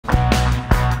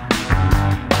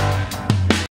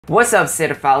What's up,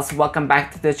 Cinephiles? Welcome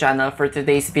back to the channel. For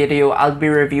today's video, I'll be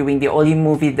reviewing the only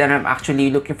movie that I'm actually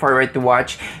looking forward to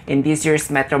watch in this year's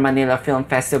Metro Manila Film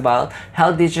Festival,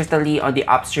 held digitally on the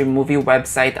Upstream movie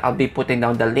website. I'll be putting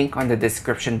down the link on the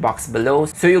description box below,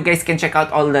 so you guys can check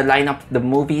out all the lineup of the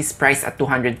movies, priced at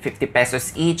 250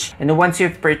 pesos each. And once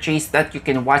you've purchased that, you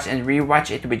can watch and rewatch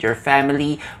it with your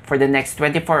family for the next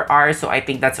 24 hours, so I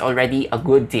think that's already a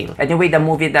good deal. Anyway, the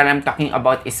movie that I'm talking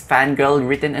about is Fangirl,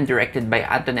 written and directed by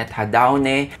Antoinette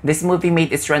Jadaone. This movie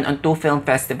made its run on two film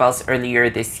festivals earlier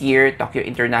this year, Tokyo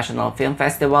International Film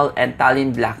Festival and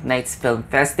Tallinn Black Nights Film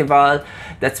Festival.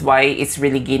 That's why it's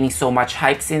really gaining so much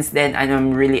hype since then, and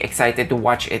I'm really excited to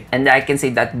watch it. And I can say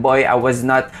that, boy, I was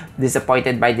not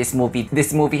disappointed by this movie.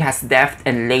 This movie has depth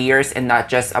and layers and not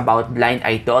just about blind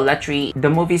idolatry. The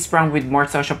movie sprung with more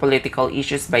socio-political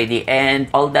issues by the end,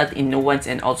 all that in nuance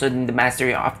and also in the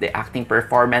mastery of the acting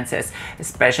performances,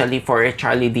 especially for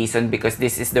Charlie Dizon, because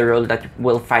this is the role that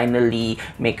will finally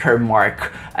make her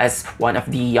mark as one of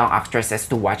the young actresses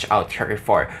to watch out her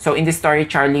for. So in this story,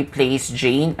 Charlie plays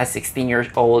Jane, a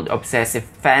 16-year-old obsessive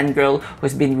fangirl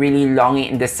who's been really longing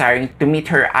and desiring to meet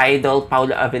her idol,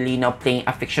 Paulo Avelino, playing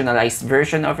a fictionalized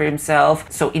version of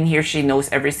himself. So in here, she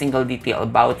knows every single detail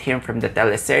about him, from the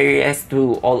teleseries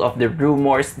to all of the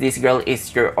rumors. This girl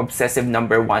is your obsessive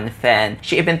 #1 fan.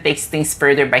 She even takes things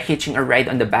further by hitching a ride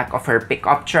on the back of her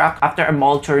pickup truck after a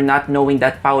mall tour, not knowing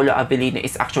that Paulo Avelino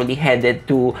is actually headed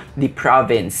to the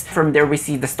province. From there, we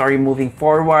see the story moving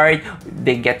forward.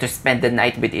 They get to spend the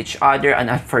night with each other, an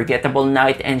unforgettable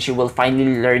night, and she will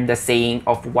finally learn the saying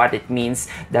of what it means,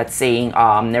 that saying,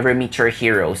 never meet your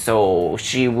hero. So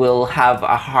she will have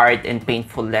a hard and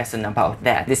painful lesson about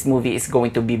that. This movie is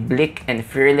going to be bleak and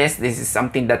fearless. This is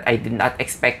something that I did not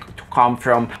expect to come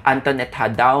from Antoinette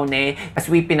Jadaone. As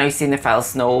we Pinoy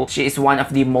cinephiles know, she is one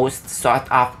of the most sought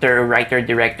after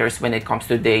writer-directors when it comes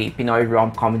to the Pinoy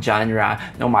rom-com genre,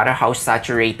 no matter how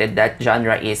saturated that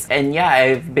genre is. And yeah,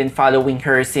 I've been following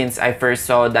her since I first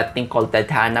saw that thing called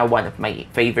Tadhana, one of my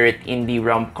favorite indie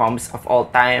rom-coms of all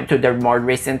time. To the more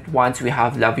recent ones, we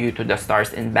have Love You to the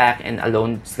Stars and Back and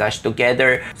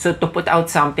Alone/Together. So to put out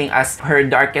something as her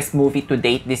darkest movie to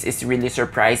date, this is really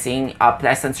surprising, a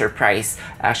pleasant surprise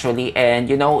actually. And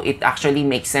you know, it actually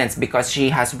makes sense because she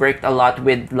has worked a lot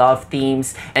with love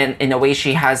themes, and in a way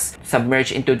she has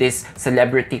submerged into this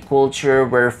celebrity culture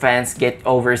where fans get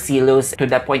overzealous to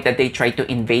the point that they try to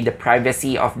invade the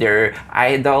privacy of their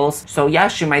idols. So yeah,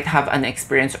 she might have an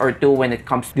experience or two when it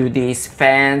comes to these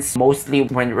fans. Mostly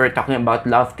when we're talking about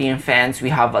love team fans, we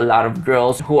have a lot of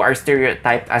girls who are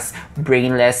stereotyped as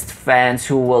brainless fans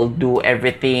who will do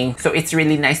everything. So it's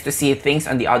really nice to see things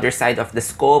on the other side of the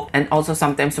scope. And also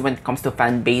sometimes when it comes to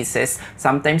fan bases,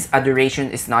 sometimes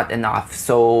adoration is not enough.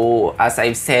 So as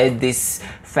I've said, these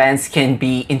fans can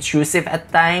be intrusive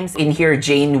at times. In here,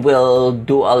 Jane will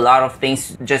do a lot of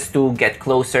things just to get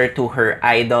closer to her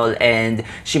idol, and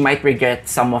she might regret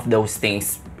some of those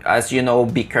things. As you know,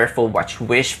 be careful what you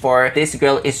wish for. This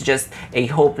girl is just a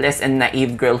hopeless and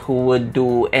naive girl who would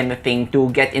do anything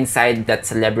to get inside that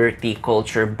celebrity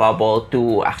culture bubble,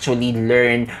 to actually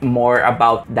learn more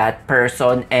about that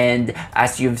person. And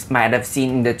as you might have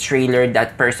seen in the trailer,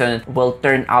 that person will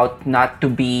turn out not to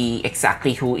be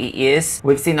exactly who he is.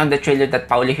 We've seen on the trailer that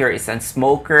Paulo here is a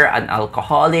smoker, an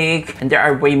alcoholic, and there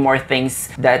are way more things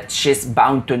that she's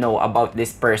bound to know about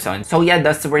this person. So yeah,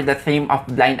 that's where the theme of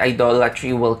blind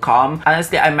idolatry will come.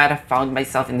 Honestly, I might have found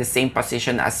myself in the same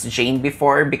position as Jane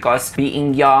before, because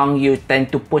being young, you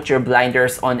tend to put your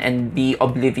blinders on and be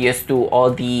oblivious to all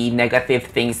the negative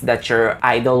things that your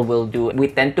idol will do. We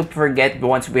tend to forget,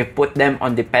 once we put them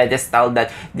on the pedestal,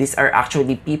 that these are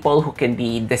actually people who can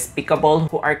be despicable,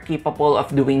 who are capable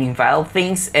of doing vile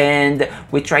things, and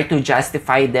we try to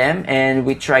justify them and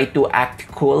we try to act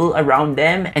cool around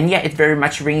them. And yeah, it very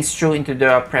much rings true into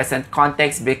the present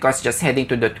context, because just heading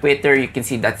to the Twitter, you can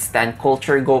see that stan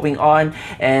culture going on,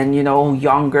 and you know,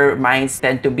 younger minds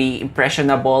tend to be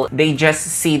impressionable. They just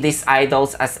see these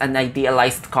idols as an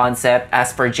idealized concept.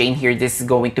 As for Jane here, this is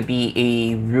going to be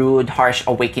a rude, harsh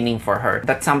awakening for her,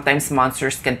 that sometimes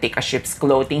monsters can take a ship's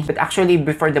clothing. But actually,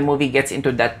 before the movie gets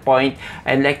into that point,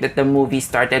 I like that the movie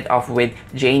started off with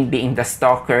Jane being the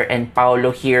stalker and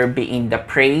Paulo here being the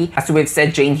prey. As we've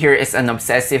said, Jane here is an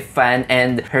obsessive fan,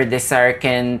 and her desire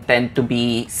can tend to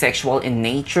be sexual in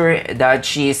nature, that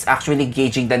she is actually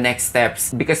gauging the next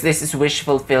steps, because this is wish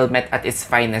fulfillment at its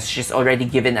finest. She's already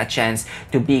given a chance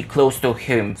to be close to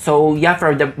him. So yeah,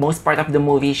 for the most part of the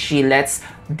movie, she lets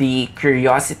the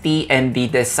curiosity and the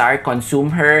desire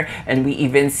consume her. And we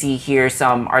even see here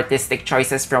some artistic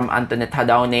choices from Antoinette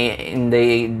Jadaone in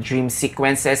the dream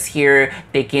sequences here,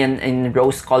 taken in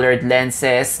rose-colored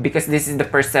lenses, because this is the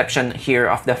perception here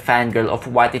of the fangirl of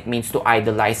what it means to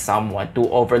idolize someone, to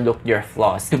overlook their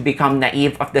flaws, to become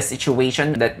naive of the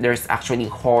situation, that there's actually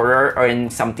horror or in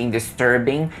something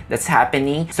disturbing that's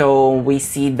happening. So we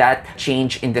see that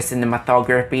change in the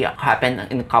cinematography happen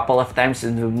in a couple of times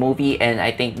in the movie, and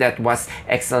I think that was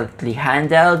excellently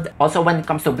handled. Also, when it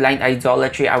comes to blind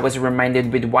idolatry, I was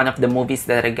reminded with one of the movies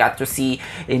that I got to see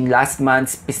in last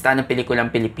month's Pista ng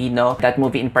Pelikulang Pilipino. That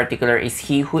movie in particular is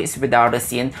He Who Is Without a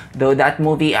Sin. Though that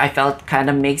movie I felt kind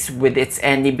of mixed with its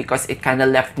ending because it kind of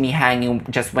left me hanging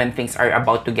just when things are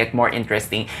about to get more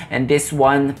interesting. And this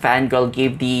one, fangirl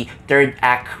gave the third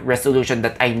act resolution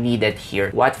that I needed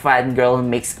here. What fangirl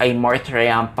makes a more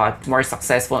triumphant, more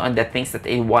successful on the things that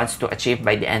it wants to achieve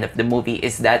by the end of the movie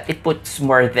is that it puts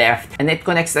more depth and it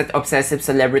connects that obsessive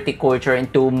celebrity culture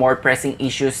into more pressing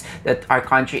issues that our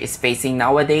country is facing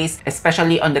nowadays,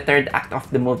 especially on the third act of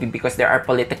the movie, because there are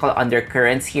political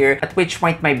undercurrents here, at which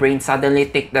point my brain suddenly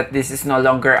ticked that this is no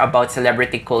longer about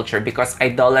celebrity culture, because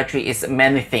idolatry is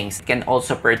many things. It can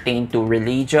also pertain to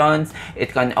religions,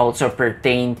 it can also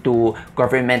pertain to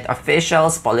government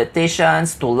officials,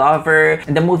 politicians, to lover.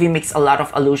 And the movie makes a lot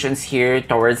of allusions here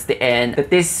towards the end that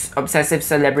this obsessive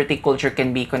celebrity culture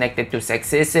can be connected to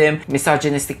sexism,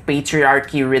 misogynistic,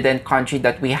 patriarchy-ridden country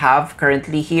that we have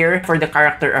currently here. For the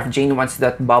character of Jane, once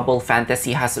that bubble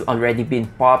fantasy has already been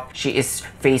popped, she is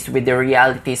faced with the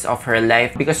realities of her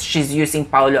life, because she's using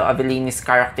Paulo Avelino's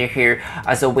character here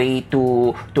as a way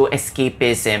to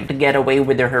escapism, to get away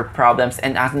with her problems.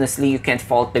 And honestly, you can't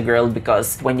fault the girl,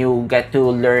 because when you get to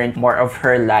learn more of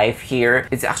her life here,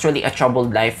 it's actually a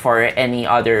troubled life for any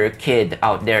other kid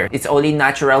out there. It's only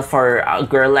natural for a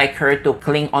girl like her to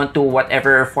cling on to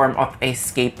whatever form of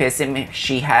escapism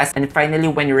she has. And finally,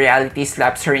 when reality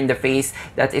slaps her in the face,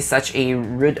 that is such a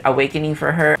rude awakening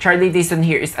for her. Charlize Dizon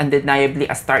here is undeniably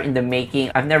a star in the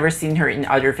making. I've never seen her in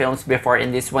other films before,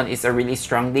 and this one is a really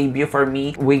strong debut for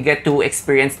me. We get to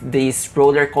experience this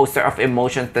roller coaster of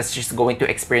emotions that she's going to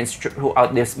experience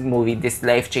throughout this movie, this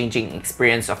life-changing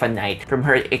experience of a night. From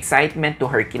her excitement to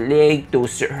her kilig, to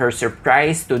her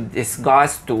surprise, to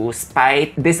disgust, to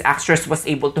spite, this actress was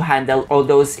able to handle all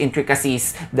those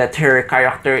intricacies that her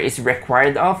character is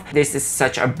required of. This is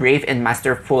such a brave and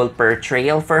masterful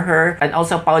portrayal for her. And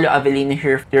also Paulo Avelino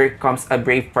here, there comes a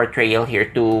brave portrayal here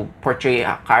to portray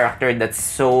a character that's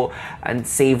so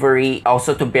unsavory,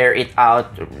 also to bear it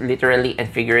out literally and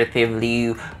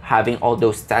figuratively, having all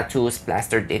those tattoos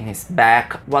plastered in his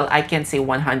back. While I can say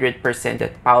 100%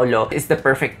 that Paulo is the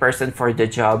perfect person for the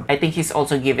job, I think he's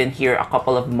also given here a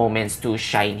couple of moments to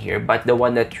shine here. But the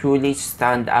one that truly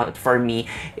stand out for me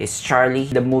is Charlie.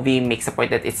 The movie makes a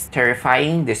point that it's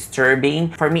terrifying,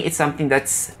 disturbing. For me, it's something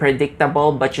that's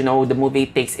predictable, but you know, the movie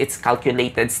takes its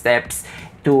calculated steps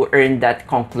to earn that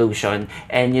conclusion.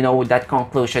 And you know, that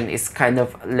conclusion is kind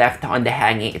of left on the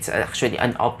hanging. It's actually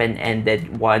an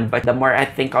open-ended one, but the more I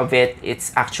think of it,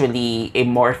 it's actually a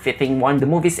more fitting one. The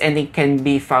movie's ending can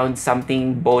be found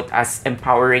something both as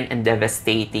empowering and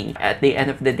devastating. At the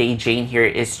end of the day, Jane here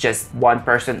is just one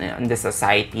person in the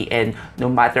society, and no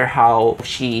matter how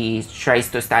she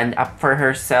tries to stand up for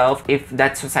herself, if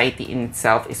that society in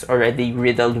itself is already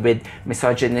riddled with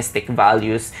misogynistic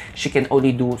values, she can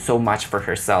only do so much for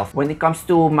herself. When it comes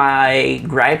to my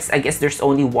gripes, I guess there's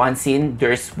only one scene.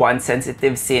 There's one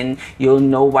sensitive scene. You'll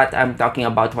know what I'm talking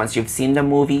about once you've seen the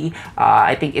movie.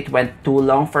 I think it went too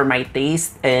long for my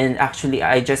taste, and actually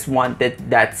I just wanted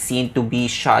that scene to be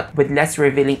shot with less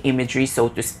revealing imagery, so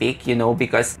to speak, you know,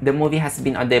 because the movie has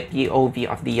been on the POV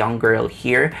of the young girl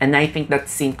here, and I think that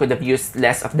scene could have used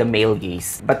less of the male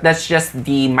gaze. But that's just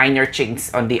the minor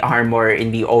chinks on the armor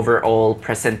in the overall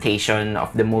presentation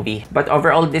of the movie. But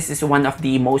overall, this is one of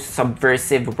the most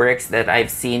subversive works that I've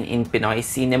seen in Pinoy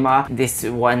cinema. This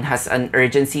one has an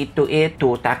urgency to it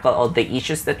to tackle all the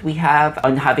issues that we have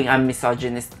on having a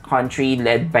misogynist country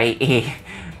led by a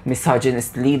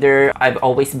misogynist leader. I've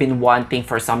always been wanting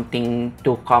for something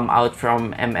to come out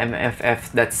from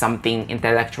MMFF that's something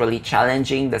intellectually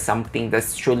challenging, that's something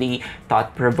that's truly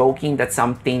thought-provoking, that's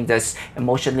something that's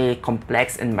emotionally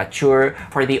complex and mature,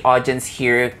 for the audience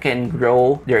here can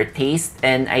grow their taste.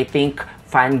 And I think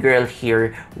Fangirl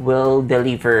here will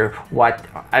deliver what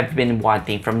I've been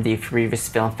wanting from the previous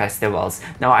film festivals.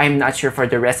 Now, I'm not sure for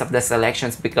the rest of the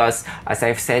selections because, as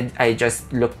I've said, I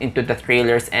just looked into the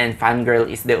trailers and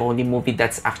Fangirl is the only movie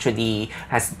that's actually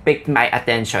has picked my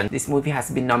attention. This movie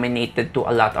has been nominated to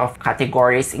a lot of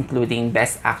categories, including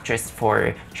Best Actress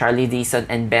for Charlie Dizon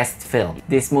and Best Film.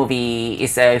 This movie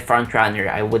is a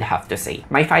frontrunner, I would have to say.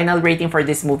 My final rating for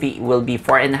this movie will be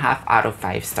 4.5 out of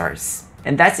 5 stars.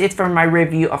 And that's it for my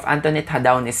review of Antoinette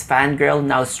Jadaone's Fangirl,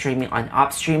 now streaming on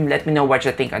Upstream. Let me know what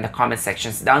you think on the comment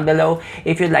sections down below.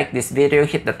 If you like this video,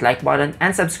 hit that like button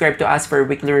and subscribe to us for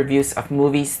weekly reviews of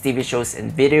movies, TV shows,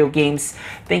 and video games.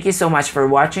 Thank you so much for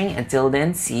watching. Until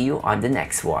then, see you on the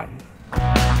next one.